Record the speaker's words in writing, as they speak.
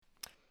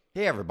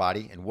Hey,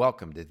 everybody, and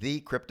welcome to the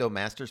Crypto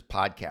Masters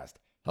Podcast,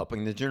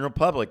 helping the general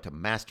public to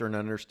master an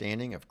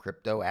understanding of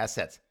crypto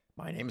assets.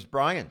 My name is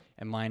Brian.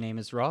 And my name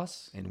is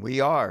Ross. And we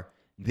are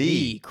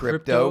the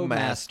Crypto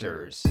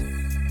Masters.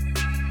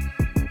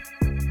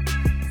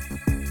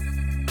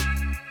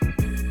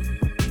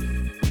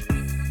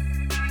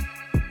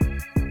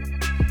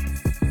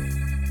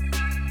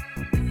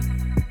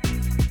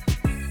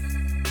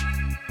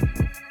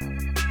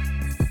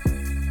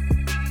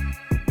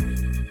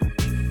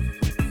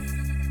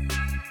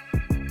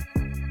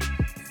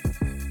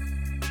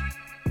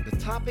 The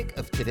topic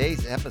of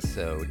today's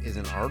episode is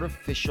an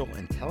artificial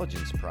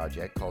intelligence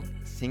project called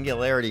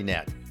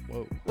SingularityNet.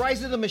 Whoa.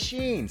 Rise of the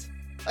Machines,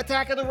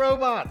 Attack of the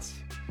Robots.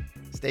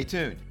 Stay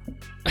tuned.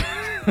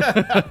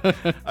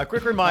 A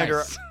quick reminder,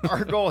 Nice.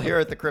 Our goal here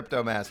at the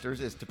Crypto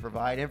Masters is to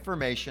provide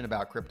information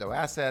about crypto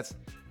assets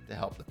to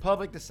help the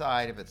public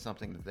decide if it's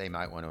something that they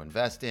might want to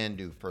invest in,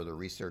 do further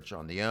research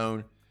on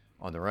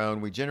their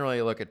own. We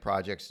generally look at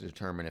projects to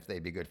determine if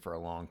they'd be good for a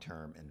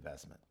long-term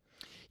investment.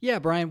 Yeah,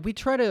 Brian, we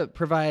try to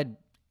provide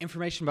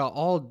information about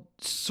all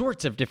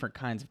sorts of different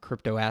kinds of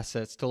crypto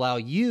assets to allow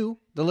you,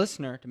 the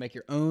listener, to make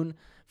your own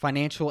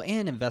financial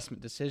and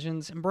investment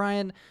decisions. And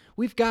Brian,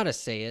 we've got to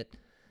say it,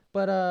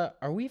 but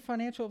are we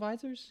financial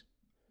advisors?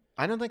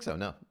 I don't think so,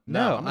 no.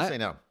 No, I'm going to say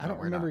no. I No, don't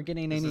we're remember not.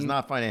 getting This any- is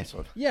not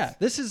financial advice. Yeah,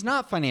 this is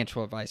not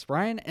financial advice,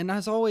 Brian. And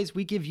as always,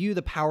 we give you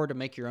the power to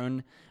make your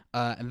own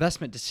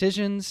investment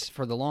decisions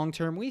for the long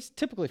term. We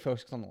typically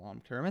focus on the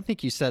long term. I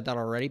think you said that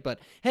already. But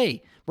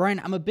hey,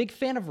 Brian, I'm a big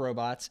fan of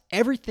robots,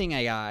 everything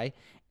AI.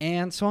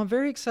 And so I'm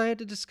very excited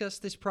to discuss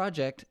this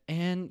project.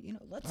 And,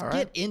 let's All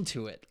right. get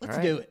into it. Let's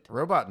All do right. it.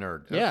 Robot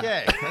nerd.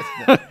 Yeah.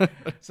 Okay.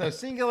 So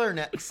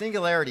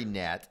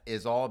SingularityNet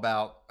is all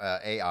about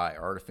AI,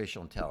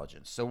 artificial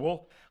intelligence.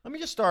 So let me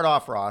just start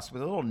off, Ross,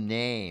 with a little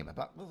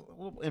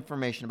little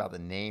information about the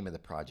name of the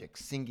project,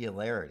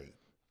 Singularity.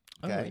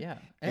 Okay? Oh, yeah.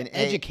 And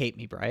Educate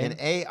me, Brian.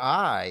 And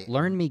AI,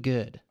 Learn me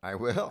good. I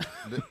will.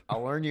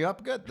 I'll learn you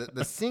up good.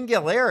 The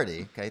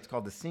singularity, okay, it's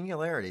called the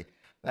singularity.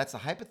 That's a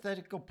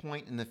hypothetical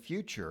point in the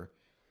future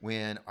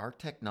when our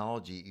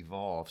technology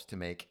evolves to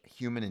make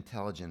human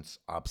intelligence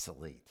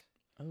obsolete.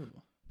 Oh.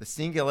 The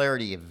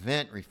singularity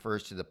event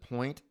refers to the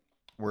point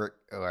where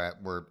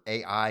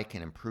AI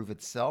can improve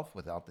itself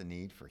without the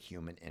need for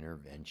human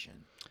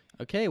intervention.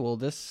 Okay, well,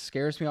 this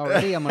scares me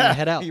already. I'm going to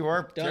head out. You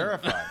are Done.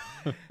 terrified.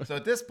 So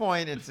at this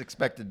point, it's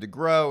expected to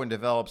grow and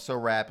develop so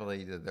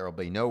rapidly that there will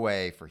be no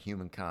way for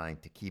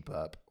humankind to keep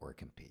up or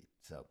compete.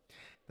 So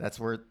that's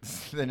where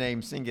the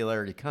name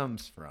Singularity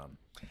comes from.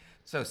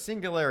 So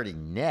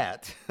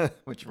SingularityNet,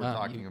 which we're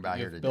talking about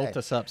here You've today. built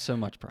us up so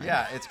much, Brian.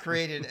 Yeah, it's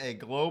created a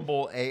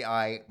global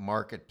AI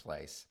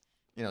marketplace.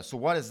 So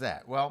what is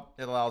that? Well,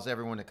 it allows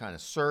everyone to kind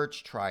of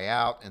search, try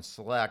out, and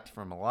select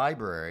from a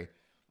library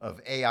of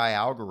AI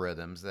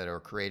algorithms that are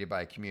created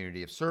by a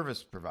community of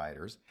service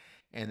providers.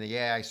 And the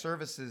AI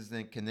services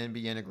can then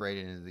be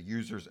integrated into the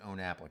user's own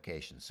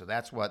application. So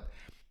that's what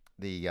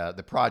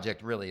the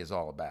project really is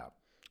all about.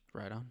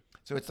 Right on.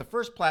 So it's the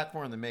first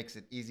platform that makes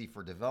it easy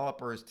for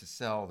developers to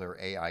sell their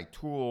AI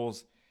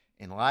tools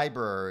in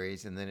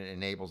libraries, and then it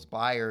enables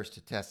buyers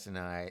to test an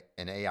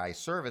AI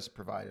service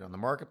provided on the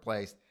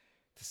marketplace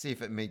to see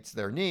if it meets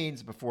their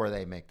needs before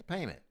they make the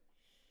payment.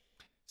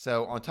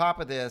 So on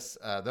top of this,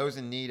 those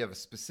in need of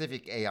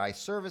specific AI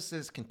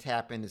services can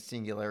tap into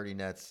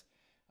SingularityNet's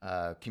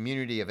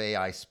community of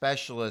AI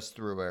specialists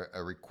through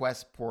a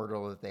request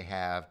portal that they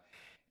have.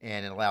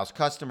 And it allows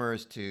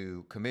customers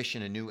to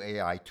commission a new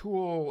AI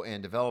tool,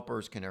 and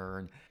developers can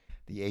earn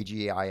the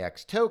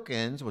AGIX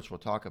tokens, which we'll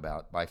talk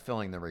about, by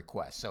filling the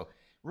request. So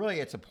really,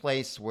 it's a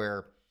place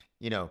where,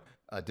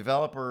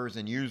 developers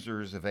and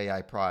users of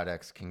AI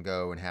products can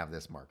go and have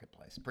this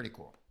marketplace. Pretty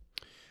cool.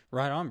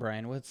 Right on,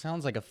 Brian. Well, it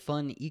sounds like a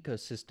fun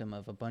ecosystem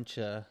of a bunch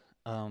of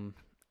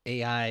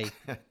AI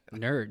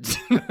nerds.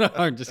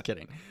 I'm just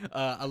kidding.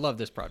 I love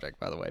this project,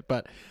 by the way.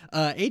 But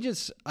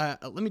agents,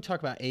 let me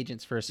talk about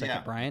agents for a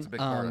second, Brian. That's a big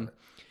part of it.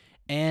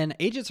 And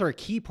agents are a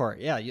key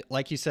part. Yeah,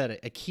 like you said,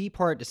 a key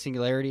part to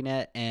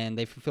SingularityNet, and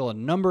they fulfill a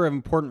number of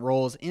important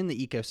roles in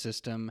the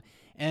ecosystem.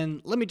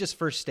 And let me just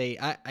first state,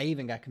 I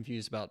even got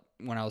confused about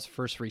when I was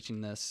first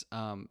reaching this.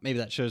 Maybe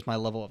that shows my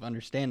level of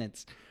understanding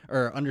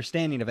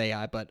of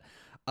AI, but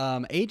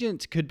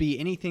agent could be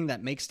anything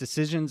that makes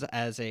decisions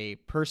as a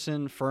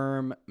person,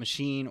 firm,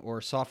 machine,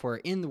 or software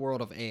in the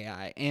world of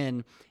AI.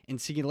 And in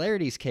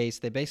Singularity's case,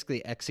 they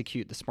basically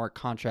execute the smart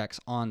contracts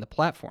on the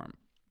platform.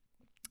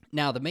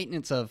 Now, the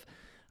maintenance of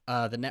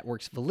the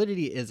network's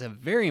validity is a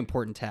very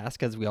important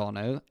task, as we all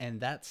know,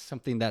 and that's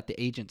something that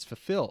the agents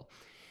fulfill.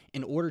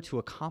 In order to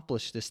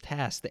accomplish this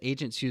task, the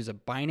agents use a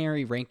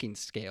binary ranking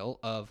scale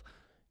of,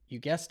 you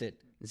guessed it,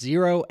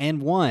 0 and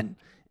 1,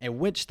 in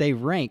which they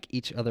rank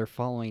each other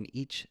following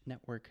each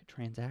network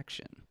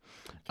transaction.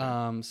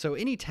 Okay. So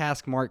any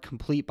task marked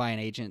complete by an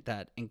agent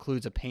that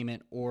includes a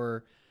payment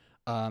or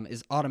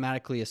is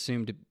automatically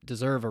assumed to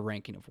deserve a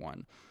ranking of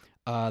 1.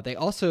 They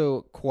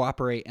also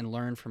cooperate and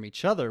learn from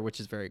each other,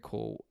 which is very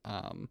cool.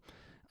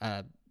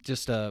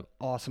 just a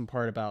awesome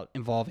part about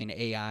involving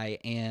AI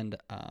and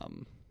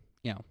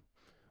you know,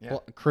 Yeah.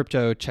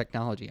 crypto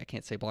technology. I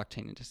can't say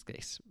blockchain in this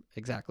case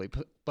exactly,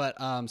 but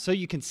so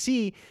you can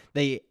see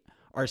they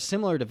are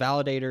similar to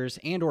validators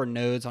and or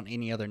nodes on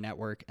any other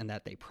network, and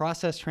that they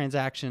process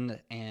transactions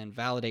and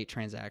validate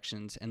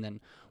transactions. And then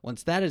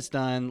once that is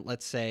done,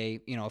 let's say,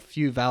 a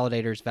few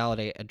validators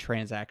validate a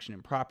transaction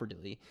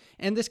improperly.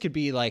 And this could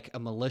be like a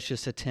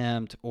malicious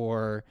attempt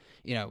or,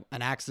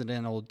 an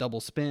accidental double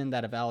spend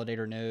that a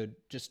validator node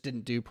just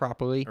didn't do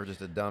properly. Or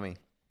just a dummy.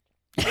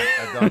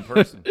 A dumb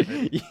person.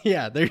 Right?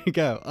 Yeah, there you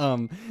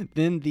go.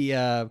 Then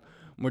the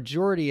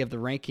majority of the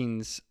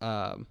rankings,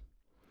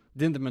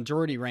 then the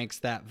majority ranks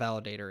that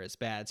validator as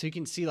bad. So you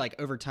can see, like,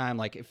 over time,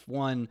 like if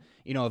one,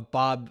 if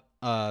Bob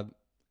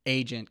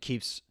agent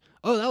keeps,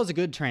 oh, that was a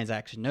good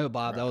transaction. No,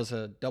 Bob, that was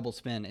a double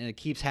spin, and it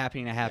keeps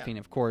happening and happening.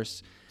 Of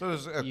course, so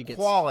there's a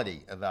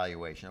quality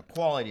evaluation, a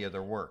quality of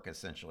their work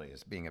essentially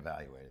is being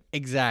evaluated.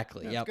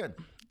 Exactly. That's good.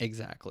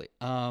 Exactly.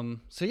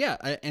 So yeah,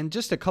 and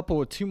just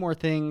two more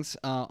things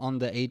on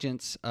the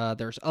agents.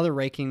 There's other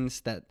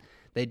rankings that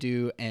they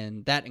do,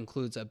 and that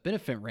includes a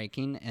benefit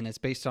ranking, and it's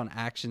based on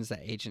actions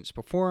that agents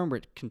perform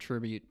which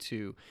contribute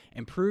to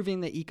improving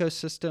the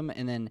ecosystem.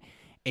 And then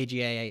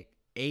AGIX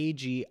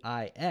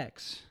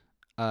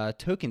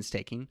token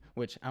staking,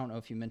 which I don't know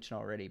if you mentioned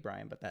already,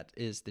 Brian, but that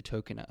is the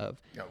token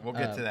of. Yeah, we'll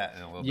get to that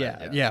in a little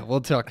bit. Yeah,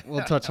 we'll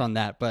touch on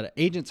that. But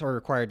agents are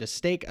required to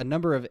stake a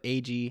number of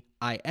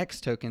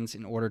AGIX tokens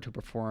in order to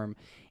perform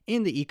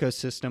in the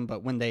ecosystem.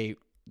 But when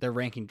their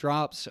ranking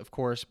drops, of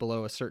course,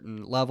 below a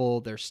certain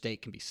level, their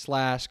stake can be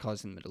slashed,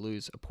 causing them to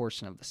lose a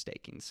portion of the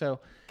staking.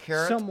 So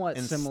somewhat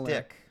similar.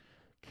 Stick.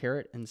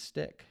 Carrot and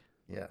stick.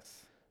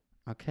 Yes.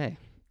 Okay.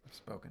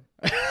 Spoken.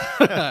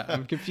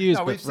 I'm confused.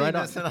 No, but we've seen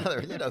this in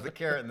other, the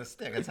carrot and the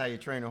stick. That's how you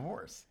train a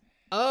horse.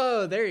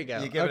 Oh, there you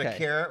go. You give it a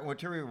carrot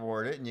to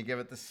reward it, and you give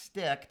it the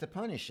stick to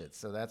punish it.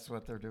 So that's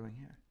what they're doing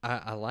here.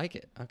 I like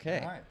it.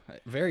 Okay. All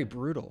right. Very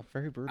brutal.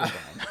 Very brutal.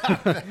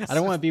 I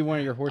don't want to be one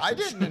of your horses. I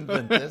didn't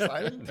invent this.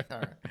 I didn't. All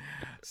right.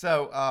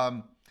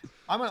 So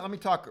let me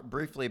talk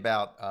briefly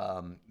about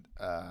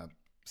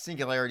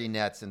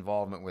SingularityNet's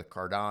involvement with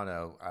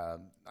Cardano.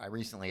 I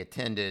recently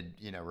attended,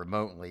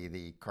 remotely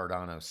the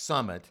Cardano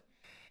Summit.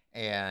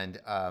 And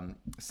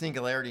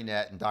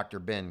SingularityNet and Dr.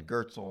 Ben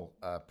Goertzel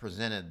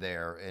presented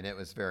there, and it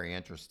was very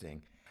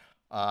interesting.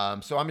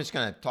 So I'm just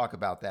going to talk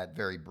about that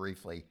very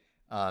briefly.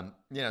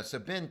 So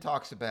Ben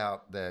talks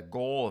about the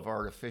goal of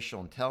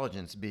artificial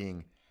intelligence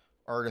being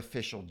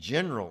artificial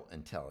general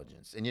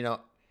intelligence. And,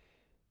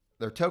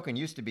 their token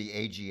used to be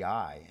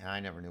AGI, and I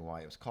never knew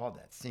why it was called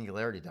that,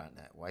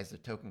 Singularity.net. Why is the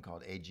token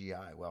called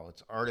AGI? Well,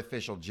 it's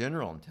artificial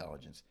general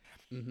intelligence.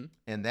 Mm-hmm.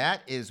 And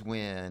that is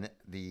when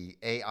the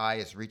AI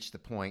has reached the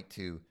point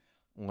to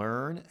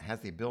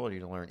has the ability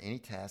to learn any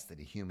task that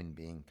a human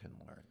being can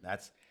learn.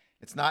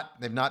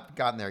 They've not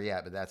gotten there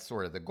yet, but that's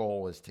sort of the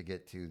goal, is to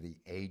get to the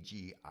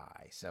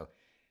AGI. So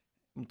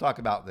we'll talk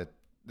about the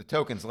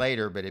tokens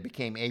later, but it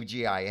became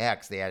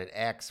AGIX. They added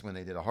X when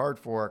they did a hard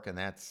fork, and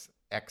that's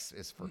X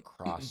is for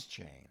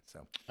cross-chain.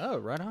 So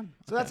right on.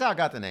 So that's how I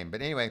got the name.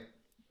 But anyway,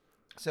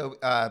 so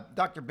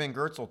Dr. Ben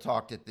Goertzel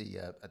talked at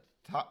the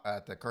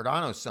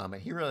Cardano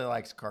Summit. He really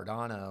likes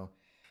Cardano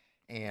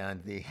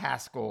and the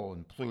Haskell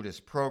and Plutus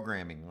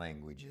programming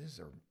languages,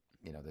 or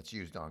that's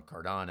used on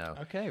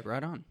Cardano. Okay,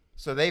 right on.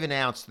 So they've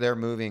announced they're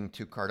moving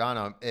to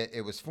Cardano.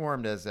 It was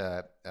formed as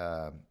a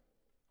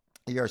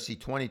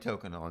ERC20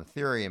 token on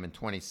Ethereum in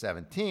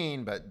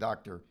 2017, but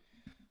Dr.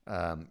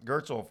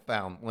 Goertzel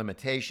found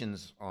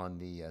limitations on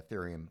the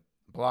Ethereum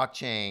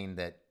blockchain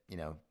that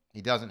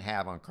he doesn't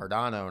have on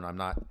Cardano, and I'm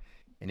not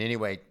in any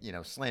way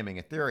slamming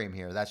Ethereum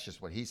here. That's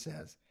just what he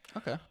says.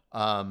 Okay.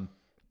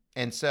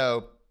 And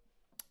so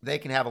they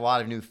can have a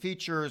lot of new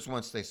features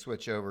once they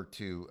switch over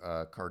to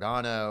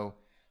Cardano.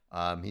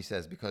 He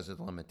says because of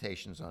the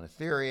limitations on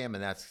Ethereum,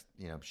 and that's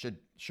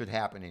should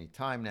happen any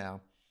time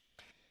now.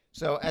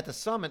 So at the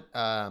summit,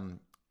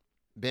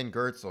 Ben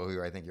Goertzel,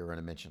 who I think you're going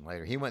to mention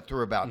later, he went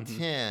through about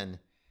 10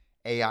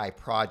 AI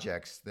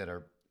projects that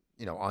are,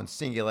 on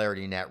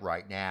SingularityNet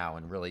right now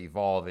and really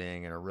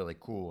evolving and are really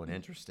cool and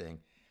interesting.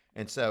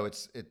 And so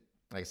like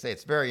I say,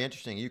 it's very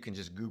interesting. You can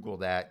just Google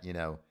that,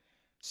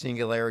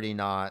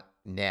 SingularityNet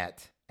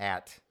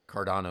at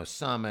Cardano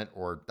Summit,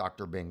 or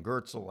Dr. Ben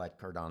Goertzel at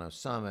Cardano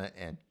Summit,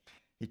 and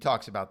he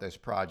talks about those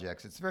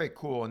projects. It's very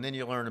cool. And then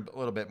you learn a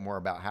little bit more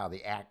about how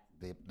the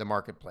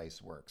marketplace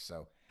works.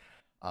 So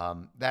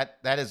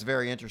that is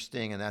very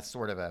interesting, and that's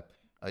sort of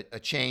a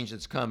change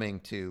that's coming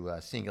to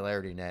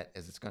SingularityNet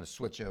as it's going to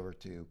switch over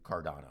to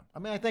Cardano. I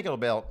mean, I think it'll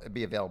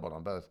be available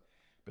on both,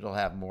 but it'll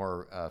have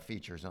more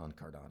features on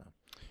Cardano.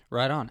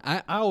 Right on.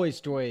 I always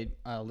enjoyed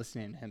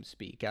listening to him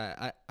speak.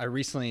 I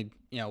recently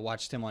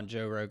watched him on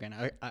Joe Rogan.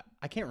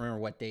 I can't remember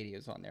what date he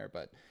was on there,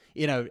 but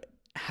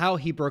how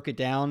he broke it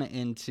down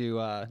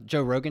into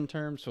Joe Rogan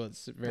terms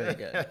was very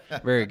good,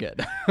 very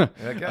good.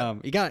 Okay.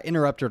 He got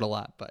interrupted a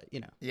lot, but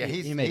Yeah,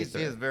 he made it he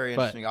through. is very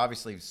But interesting.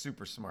 Obviously,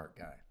 super smart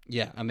guy.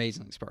 yeah,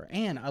 amazingly smart,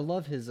 and I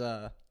love his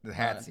The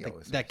hats he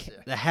always wears, yeah.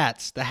 the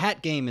hats. The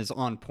hat game is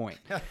on point.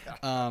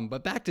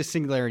 But back to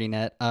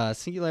SingularityNet.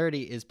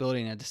 Singularity is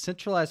building a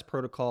decentralized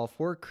protocol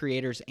for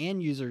creators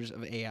and users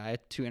of AI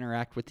to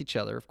interact with each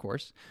other, of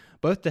course,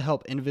 both to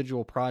help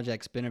individual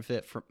projects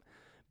benefit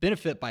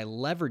by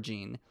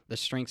leveraging the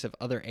strengths of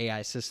other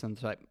AI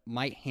systems that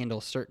might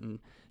handle certain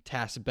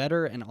tasks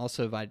better, and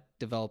also by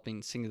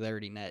developing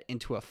SingularityNet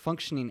into a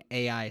functioning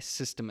AI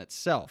system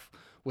itself,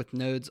 with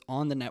nodes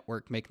on the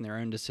network making their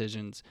own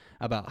decisions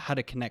about how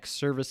to connect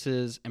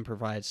services and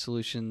provide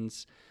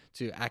solutions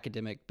to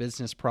academic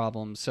business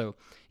problems. So,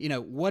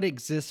 what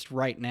exists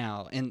right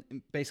now, and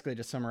basically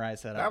to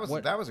summarize that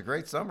That was a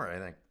great summary, I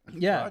think.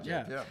 yeah,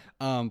 Project,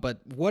 yeah.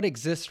 But what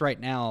exists right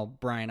now,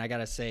 Brian, I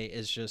gotta say,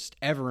 is just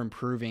ever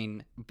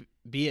improving,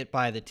 be it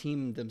by the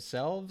team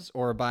themselves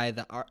or by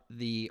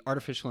the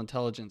artificial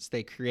intelligence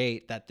they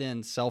create that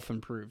then self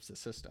improves the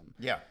system.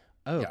 Yeah.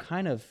 Oh, Yeah.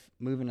 kind of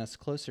moving us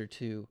closer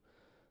to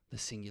the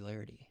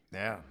singularity.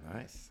 Yeah,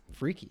 nice.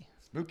 Freaky.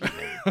 Spooky,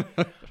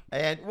 baby.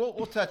 And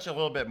we'll touch a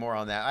little bit more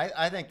on that.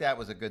 I think that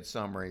was a good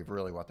summary of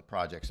really what the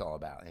project's all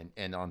about.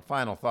 And on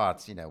final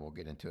thoughts, we'll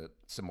get into it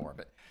some more.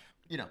 But,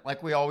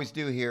 like we always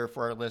do here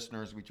for our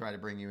listeners, we try to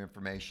bring you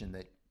information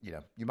that,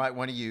 you might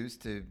want to use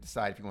to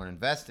decide if you want to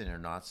invest in it or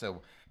not.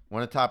 So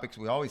one of the topics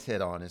we always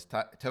hit on is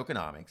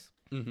tokenomics.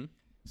 Mm-hmm.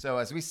 So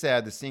as we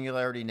said, the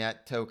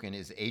SingularityNet token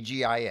is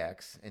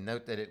AGIX. And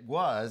note that it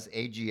was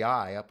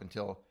AGI up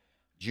until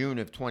June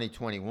of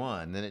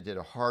 2021. Then it did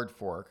a hard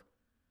fork,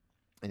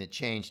 and it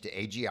changed to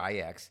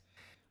AGIX.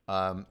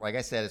 Like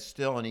I said, it's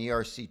still an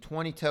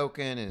ERC20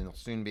 token, and it'll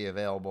soon be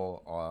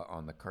available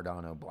on the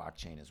Cardano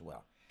blockchain as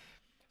well.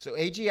 So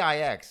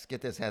AGIX,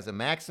 get this, has a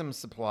maximum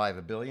supply of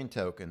 1 billion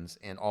tokens,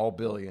 and all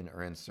billion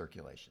are in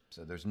circulation.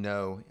 So there's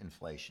no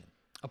inflation.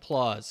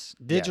 Applause.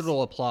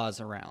 Digital applause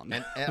around.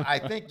 And I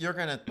think you're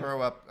going to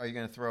throw up, are you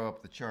going to throw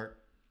up the chart?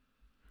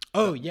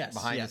 Oh, yes.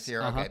 Behind yes. us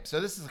here? Uh-huh. Okay, so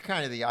this is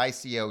kind of the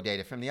ICO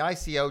data. From the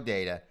ICO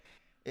data,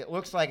 it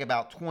looks like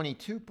about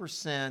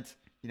 22%,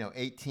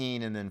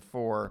 18 and then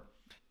 4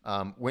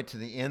 went to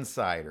the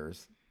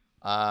insiders.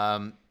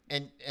 And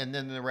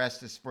then the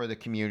rest is for the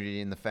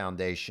community and the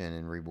foundation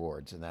and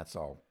rewards, and that's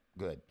all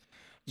good.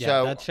 Yeah,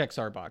 so, that checks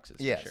our boxes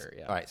yes. for sure.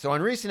 Yeah. All right. So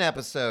on recent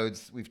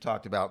episodes, we've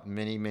talked about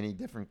many, many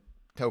different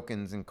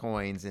tokens and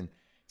coins, and it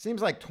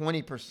seems like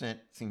 20%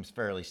 seems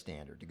fairly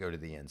standard to go to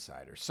the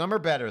insiders. Some are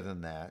better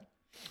than that.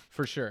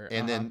 For sure.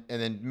 And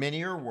then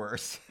many are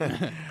worse.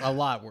 A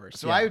lot worse.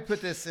 So yeah. I would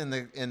put this in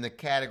the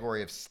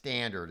category of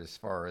standard as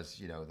far as,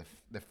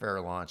 the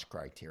fair launch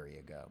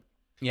criteria go.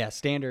 Yeah,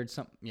 standard.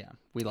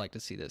 We like to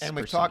see this. And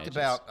we've talked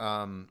about,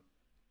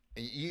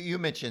 you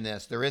mentioned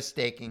this, there is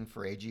staking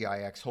for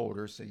AGIX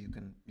holders, so you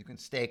can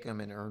stake them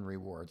and earn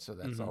rewards. So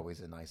that's always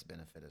a nice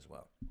benefit as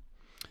well.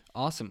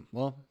 Awesome.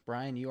 Well,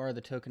 Brian, you are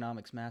the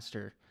tokenomics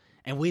master,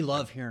 and we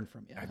love hearing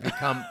from you.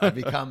 I've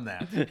become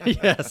that.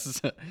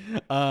 Yes.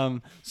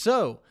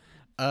 So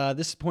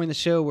this is the point of the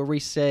show where we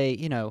say,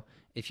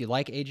 if you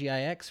like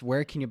AGIX,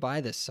 where can you buy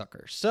this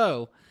sucker?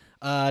 So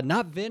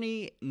not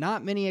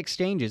many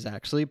exchanges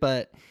actually,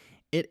 but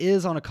it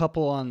is on a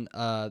couple on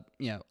of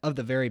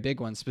the very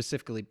big ones,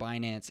 specifically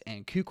Binance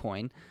and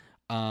KuCoin.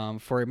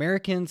 For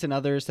Americans and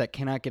others that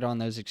cannot get on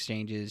those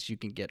exchanges, you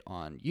can get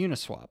on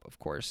Uniswap, of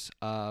course.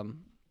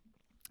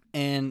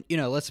 And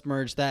let's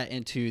merge that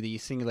into the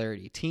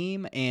Singularity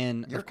team.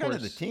 And You're of course, kind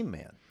of the team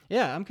man.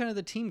 Yeah, I'm kind of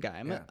the team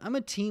guy. I'm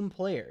a team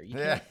player.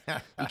 You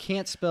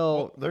can't spell.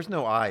 Well, there's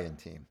no I in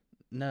team.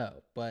 No,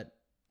 but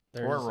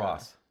there's Or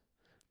Ross.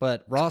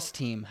 But Ross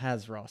team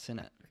has Ross in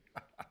it.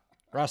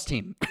 Ross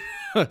team.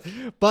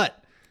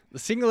 But the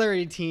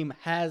Singularity team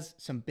has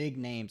some big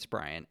names,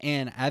 Brian.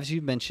 And as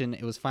you mentioned,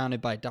 it was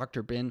founded by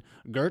Dr. Ben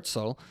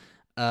Goertzel,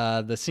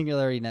 the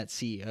SingularityNet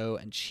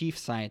CEO and chief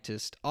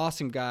scientist.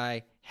 Awesome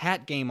guy.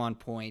 Hat game on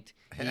point.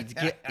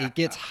 He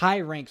gets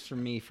high ranks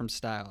from me from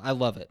style. I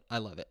love it.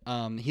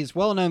 He's a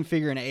well-known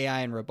figure in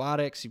AI and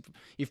robotics.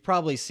 You've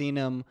probably seen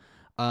him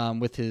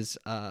with his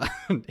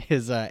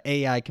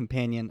AI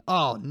companion.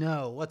 Oh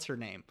no, what's her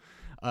name?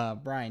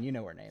 Brian, you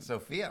know her name.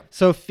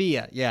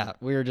 Sophia. Yeah,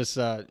 we were just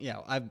I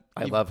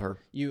love her.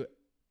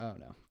 Oh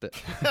no,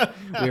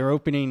 we were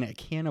opening a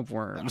can of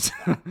worms.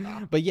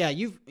 But yeah,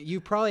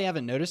 you probably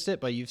haven't noticed it,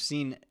 but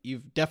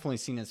you've definitely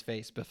seen his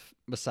face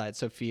besides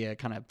Sophia.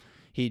 Kind of,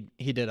 he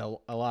did a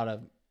lot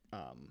of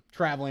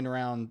traveling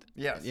around.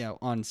 Yes.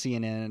 On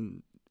CNN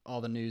and all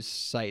the news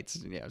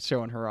sites,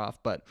 showing her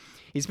off. But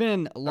he's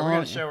been long. We're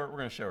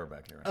gonna show her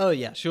back here. Oh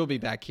yeah, she'll be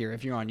back here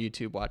if you're on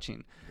YouTube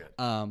watching.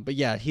 But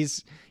yeah,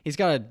 he's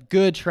got a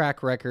good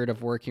track record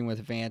of working with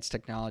advanced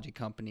technology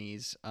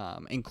companies,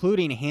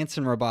 including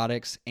Hanson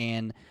Robotics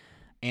and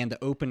the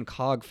Open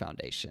Cog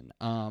Foundation.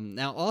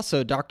 Now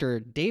also Dr.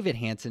 David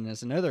Hanson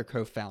is another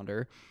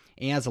co-founder,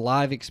 And he has a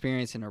lot of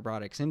experience in the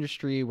robotics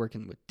industry,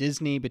 working with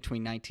Disney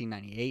between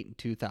 1998 and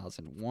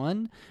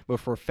 2001,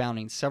 before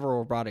founding several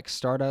robotics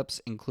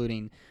startups,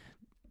 including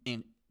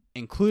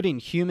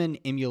Human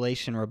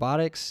Emulation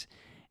Robotics,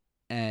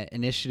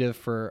 Initiative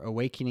for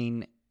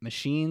Awakening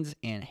Machines,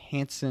 and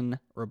Hanson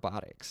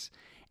Robotics.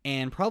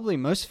 And probably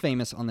most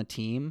famous on the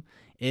team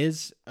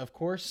is, of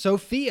course,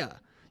 Sophia.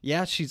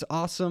 Yeah, she's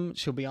awesome.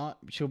 She'll be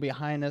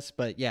behind us,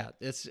 but yeah,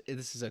 this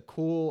is a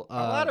cool. A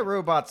lot of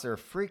robots are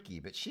freaky,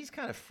 but she's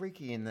kind of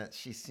freaky in that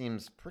she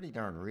seems pretty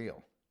darn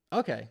real.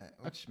 Okay.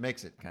 Which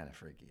makes it kind of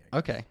freaky.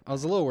 Okay. I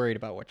was a little worried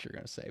about what you're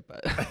going to say,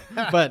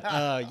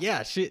 but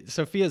yeah,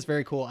 Sophia's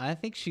very cool. I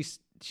think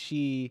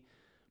she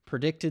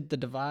predicted the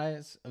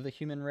demise of the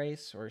human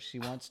race, or she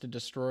wants to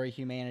destroy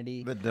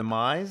humanity. The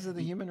demise of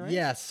the human race?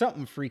 Yeah,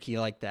 something freaky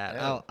like that.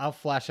 Yeah. I'll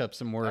flash up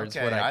some words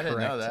Okay, what I didn't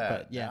know correct, that.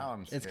 but yeah,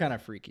 it's scared. kind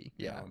of freaky.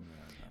 Yeah. No.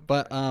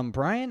 But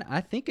Brian,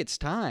 I think it's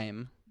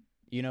time.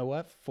 You know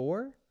what?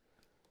 For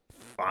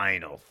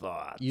final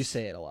thoughts. You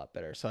say it a lot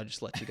better, so I'll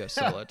just let you go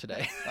solo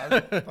today.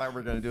 I thought we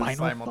were going to do it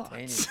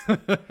simultaneously.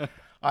 All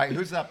right,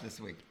 who's up this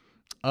week?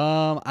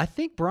 I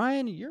think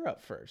Brian, you're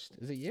up first.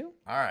 Is it you?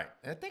 All right,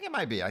 I think it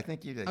might be. I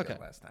think you did Okay.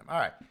 go last time. All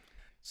right,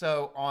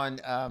 so on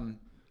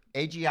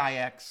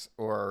AGIX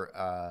or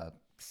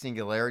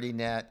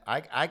SingularityNet,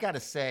 I got to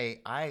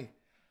say I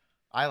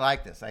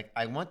like this.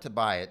 I want to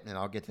buy it, and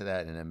I'll get to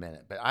that in a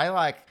minute. But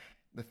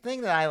the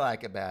thing that I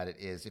like about it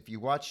is if you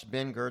watch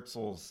Ben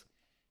Goertzel's,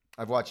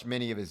 I've watched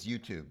many of his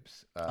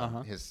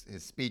YouTubes,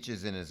 his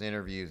speeches and his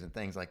interviews and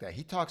things like that.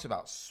 He talks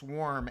about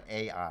swarm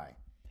AI.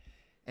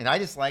 And I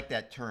just like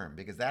that term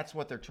because that's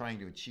what they're trying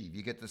to achieve.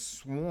 You get a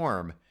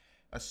swarm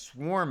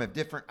of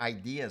different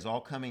ideas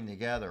all coming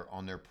together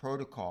on their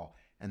protocol,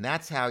 and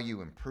that's how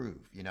you improve.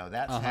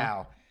 That's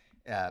how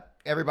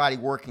everybody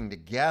working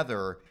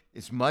together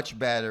is much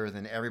better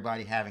than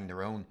everybody having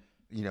their own,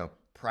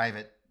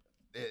 private,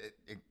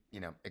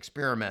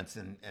 experiments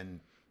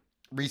and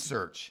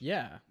research.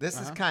 Yeah. This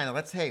is kind of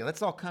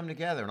let's all come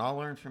together and I'll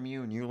learn from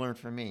you and you learn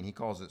from me. And he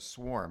calls it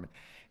swarm.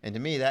 And to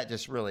me, that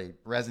just really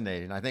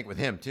resonated. And I think with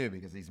him too,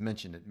 because he's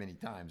mentioned it many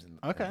times in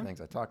the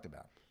things I talked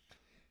about.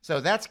 So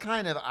that's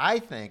I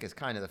think is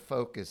kind of the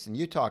focus. And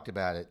you talked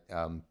about it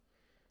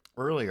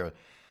earlier.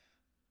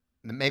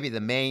 Maybe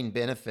the main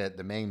benefit,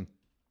 the main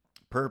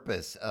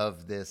purpose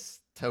of this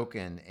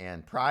token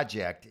and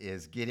project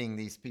is getting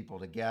these people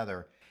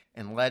together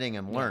and letting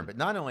them learn. But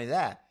not only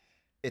that,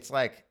 it's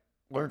like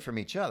learn from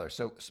each other.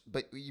 So,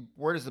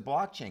 where does the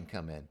blockchain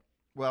come in?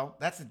 Well,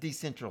 that's the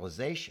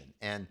decentralization.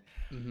 And,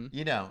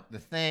 the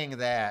thing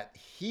that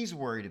he's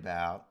worried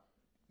about,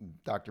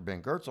 Dr.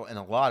 Ben Goertzel, and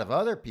a lot of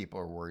other people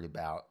are worried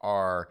about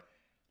are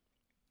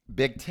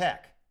big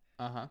tech.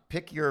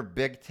 Pick your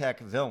big tech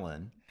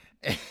villain,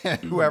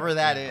 whoever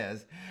that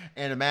is,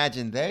 and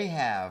imagine they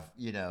have,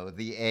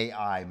 the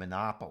AI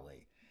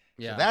monopoly.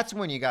 Yeah. So that's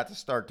when you got to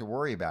start to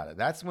worry about it.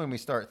 That's when we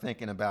start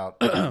thinking about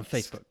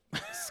Facebook.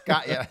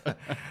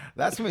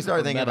 That's when we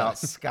started thinking about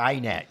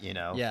Skynet,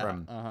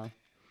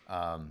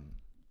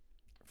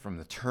 from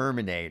the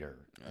Terminator.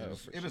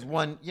 It was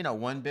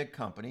one big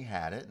company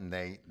had it and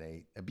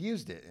they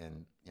abused it,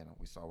 and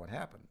we saw what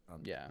happened.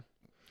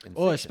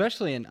 Well,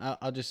 especially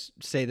I'll just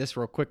say this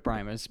real quick,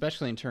 Brian,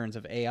 especially in terms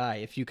of AI,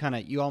 if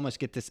you almost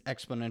get this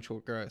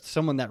exponential growth,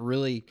 someone that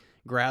really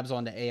grabs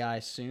onto AI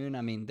soon,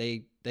 I mean,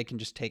 they can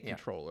just take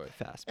control really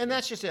fast. And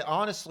that's just it,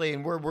 honestly,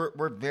 and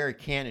we're very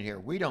candid here.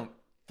 We don't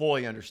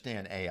fully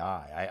understand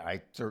AI.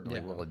 I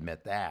certainly will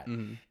admit that.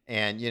 Mm-hmm.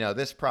 And,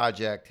 this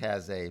project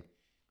has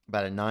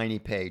about a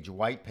 90-page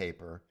white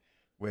paper,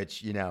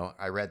 which,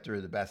 I read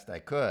through the best I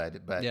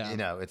could, but,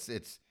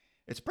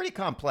 it's pretty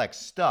complex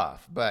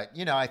stuff. But,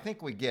 I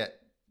think we get,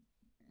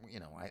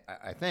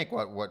 I think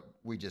what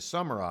we just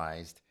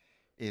summarized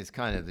is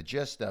kind of the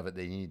gist of it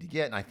that you need to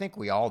get. And I think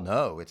we all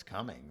know it's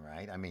coming,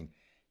 right? I mean,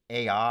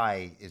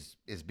 AI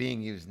is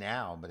being used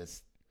now, but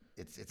it's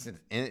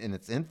in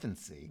its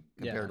infancy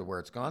compared to where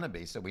it's going to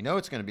be. So we know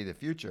it's going to be the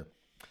future.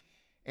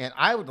 And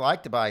I would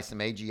like to buy some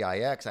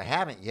AGIX. I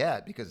haven't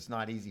yet because it's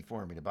not easy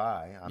for me to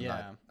buy.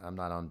 I'm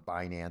not on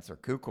Binance or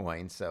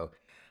KuCoin. So,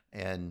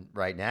 and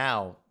right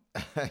now,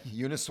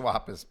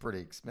 Uniswap is pretty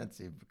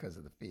expensive because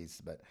of the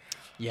fees. But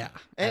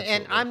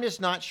and I'm just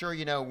not sure.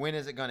 When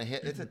is it going to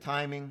hit? It's a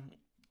timing.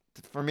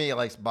 For me,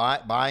 like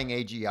buying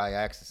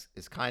AGIX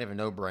is kind of a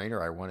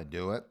no-brainer. I want to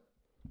do it,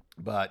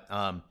 but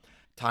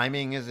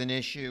timing is an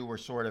issue. We're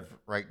sort of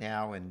right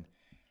now in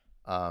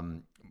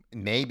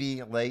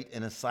maybe late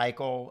in a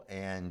cycle,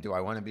 and do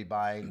I want to be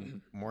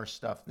buying more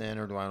stuff then,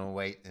 or do I want to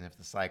wait? And if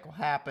the cycle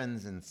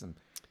happens and some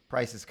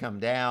prices come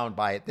down,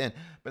 buy it then.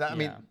 But I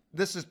mean,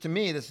 this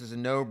is a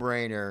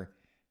no-brainer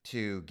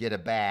to get a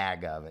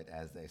bag of it,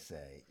 as they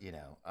say,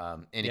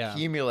 and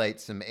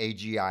accumulate some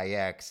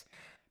AGIX.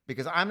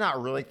 Because I'm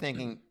not really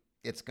thinking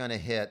it's going to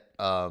hit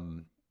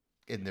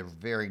in the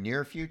very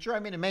near future. I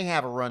mean, it may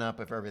have a run up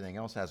if everything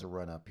else has a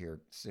run up here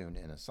soon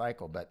in a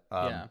cycle. But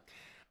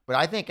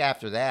I think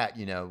after that,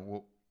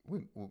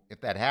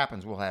 if that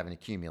happens, we'll have an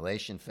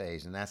accumulation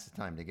phase, and that's the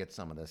time to get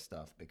some of this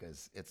stuff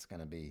because it's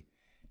going to be,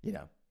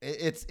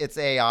 it's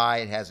AI.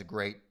 It has a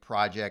great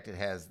project. It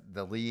has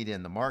the lead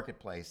in the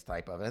marketplace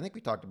type of it. I think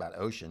we talked about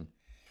Ocean.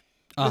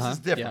 This is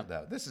different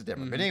though. This is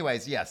different. But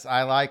anyways, yes,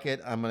 I like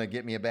it. I'm gonna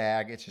get me a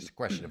bag. It's just a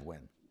question of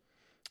when.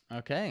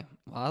 Okay.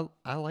 Well,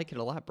 I like it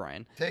a lot,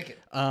 Brian. Take it.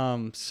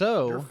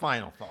 So Your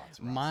final thoughts.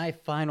 Ross. My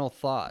final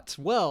thoughts.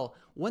 Well,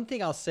 one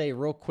thing I'll say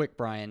real quick,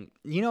 Brian,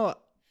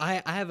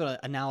 I have an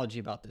analogy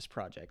about this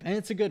project, and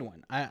it's a good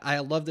one. I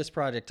love this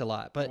project a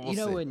lot, but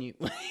when you,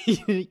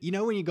 when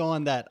you go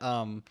on that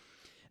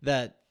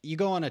you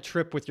go on a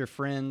trip with your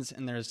friends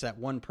and there's that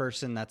one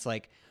person that's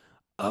like,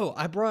 oh,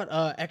 I brought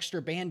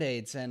extra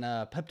Band-Aids and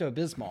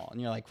Pepto-Bismol.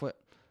 And you're like, what?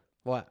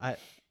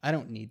 I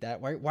don't need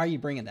that. Why are you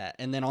bringing that?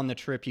 And then on the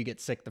trip, you get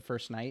sick the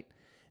first night.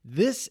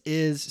 This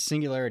is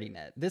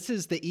SingularityNet. This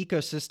is the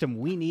ecosystem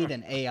we need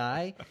in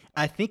AI.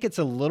 I think it's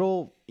a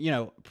little,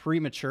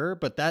 premature,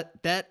 but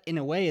that in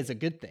a way is a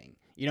good thing.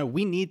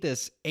 We need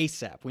this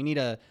ASAP. We need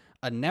a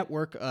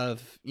network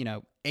of,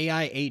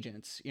 AI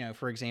agents,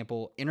 for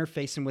example,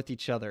 interfacing with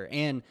each other.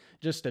 And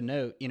just a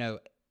note,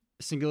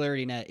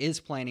 SingularityNet is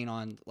planning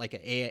on like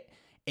a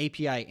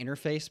API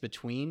interface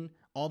between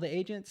all the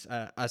agents.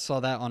 I saw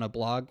that on a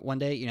blog one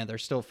day. They're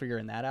still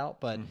figuring that out.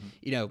 But,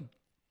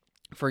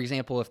 for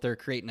example, if they're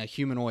creating a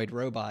humanoid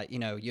robot,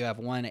 you have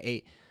one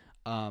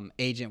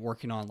agent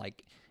working on,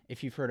 like,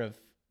 if you've heard of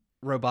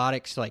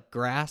robotics like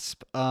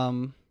Grasp,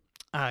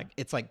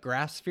 it's like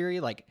Grasp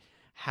theory, like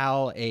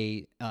how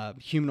a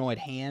humanoid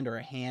hand or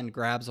a hand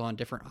grabs on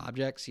different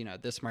objects.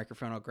 This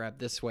microphone will grab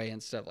this way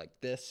instead of like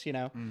this,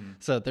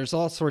 So there's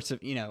all sorts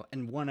of,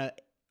 and one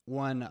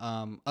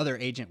other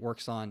agent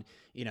works on,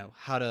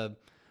 how to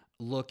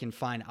look and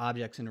find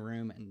objects in a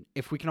room. And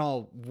if we can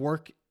all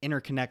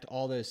interconnect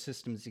all those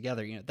systems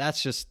together,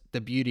 that's just the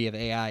beauty of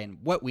AI and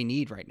what we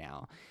need right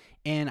now.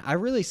 And I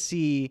really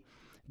see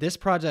this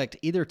project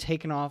either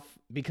taken off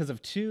because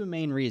of two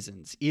main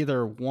reasons.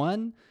 Either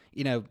one,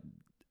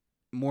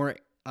 more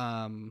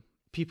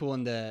people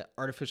in the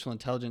artificial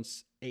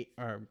intelligence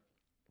or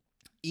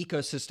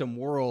ecosystem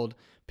world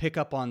pick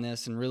up on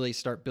this and really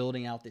start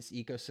building out this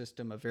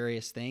ecosystem of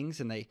various things,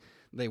 and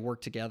they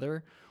work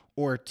together.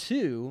 Or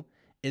two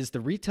is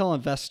the retail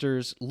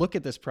investors look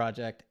at this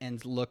project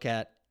and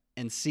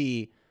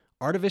see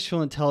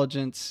artificial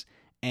intelligence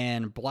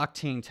and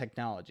blockchain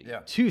technology.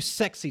 Yeah. Two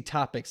sexy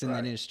topics in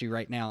that industry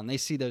right now, and they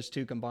see those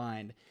two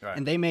combined,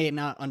 and they may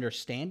not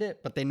understand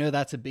it, but they know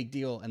that's a big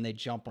deal, and they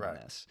jump on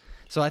this.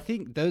 So I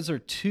think those are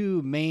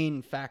two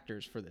main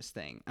factors for this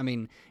thing. I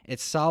mean,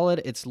 it's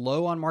solid. It's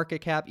low on market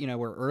cap.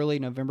 We're early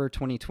November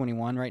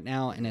 2021 right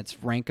now, and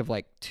it's rank of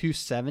like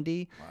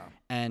 270,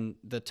 and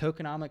the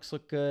tokenomics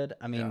look good.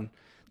 I mean,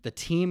 the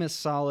team is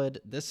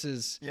solid. This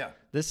is.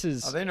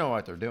 Oh, they know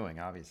what they're doing,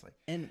 obviously.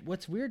 And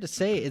what's weird to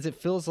say is it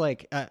feels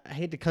like, I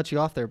hate to cut you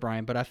off there,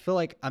 Brian, but I feel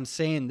like I'm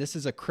saying this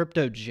is a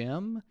crypto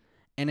gem,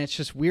 and it's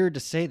just weird to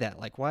say that.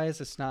 Like, why is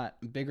this not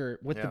bigger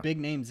with the big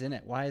names in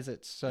it? Why is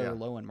it so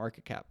low in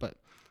market cap? But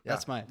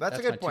that's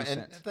a good point.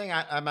 And the thing,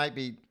 I might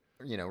be,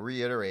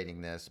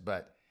 reiterating this,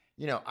 but,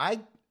 I,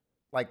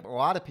 like a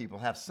lot of people,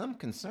 have some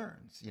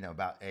concerns,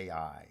 about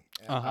AI.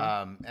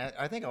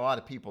 I think a lot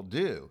of people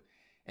do.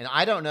 And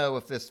I don't know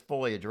if this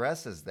fully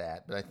addresses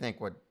that, but I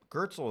think what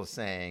Gertzel is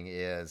saying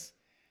is,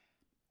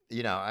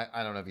 I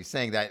don't know if he's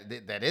saying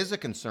that is a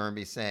concern, but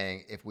he's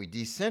saying if we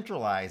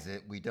decentralize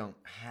it, we don't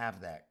have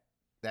that.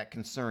 That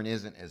concern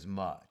isn't as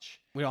much.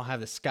 We don't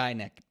have the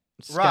Skynet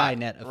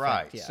effect.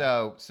 Right.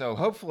 Yeah. So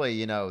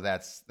hopefully,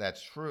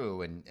 that's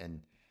true.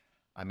 And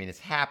I mean, it's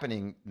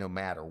happening no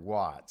matter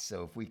what.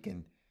 So if we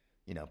can,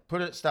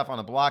 put stuff on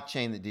a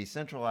blockchain that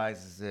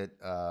decentralizes it,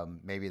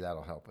 maybe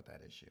that'll help with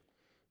that issue.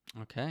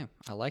 Okay,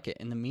 I like it.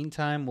 In the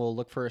meantime, we'll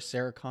look for a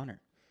Sarah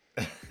Connor.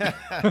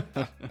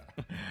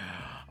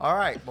 All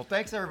right. Well,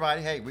 thanks,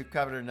 everybody. Hey, we've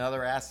covered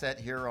another asset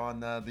here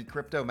on the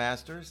Crypto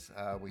Masters.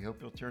 We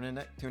hope you'll tune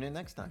in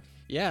next time.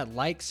 Yeah,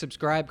 like,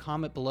 subscribe,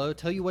 comment below.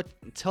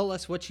 Tell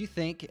us what you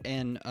think,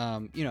 and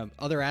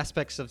other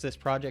aspects of this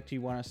project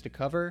you want us to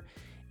cover.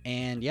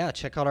 And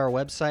check out our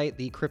website,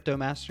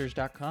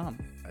 thecryptomasters.com.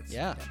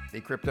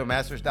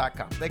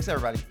 Thecryptomasters.com. Thanks,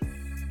 everybody.